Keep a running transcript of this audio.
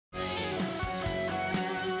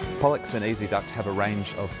Polex and EasyDuct have a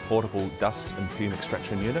range of portable dust and fume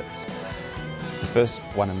extraction units. The first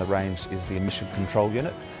one in the range is the Emission control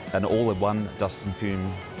unit, an all-in-one dust and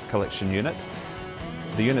fume collection unit.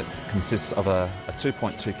 The unit consists of a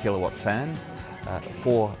 2.2 kilowatt fan,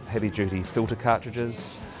 4 heavy-duty filter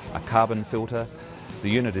cartridges, a carbon filter.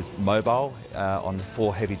 The unit is mobile on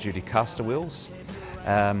 4 heavy-duty caster wheels.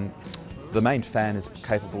 The main fan is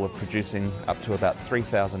capable of producing up to about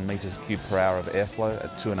 3,000 metres cubed per hour of airflow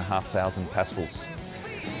at 2,500 pascals.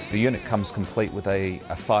 The unit comes complete with a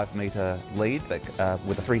 5 metre lead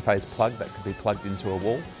with a 3-phase plug that can be plugged into a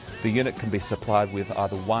wall. The unit can be supplied with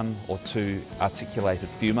either 1 or 2 articulated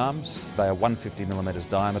fume arms. They are 150mm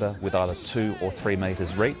diameter with either 2 or 3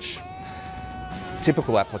 metres reach.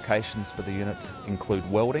 Typical applications for the unit include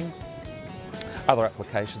welding. Other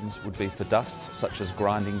applications would be for dusts such as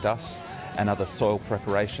grinding dusts and other soil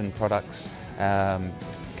preparation products,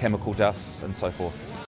 chemical dusts and so forth.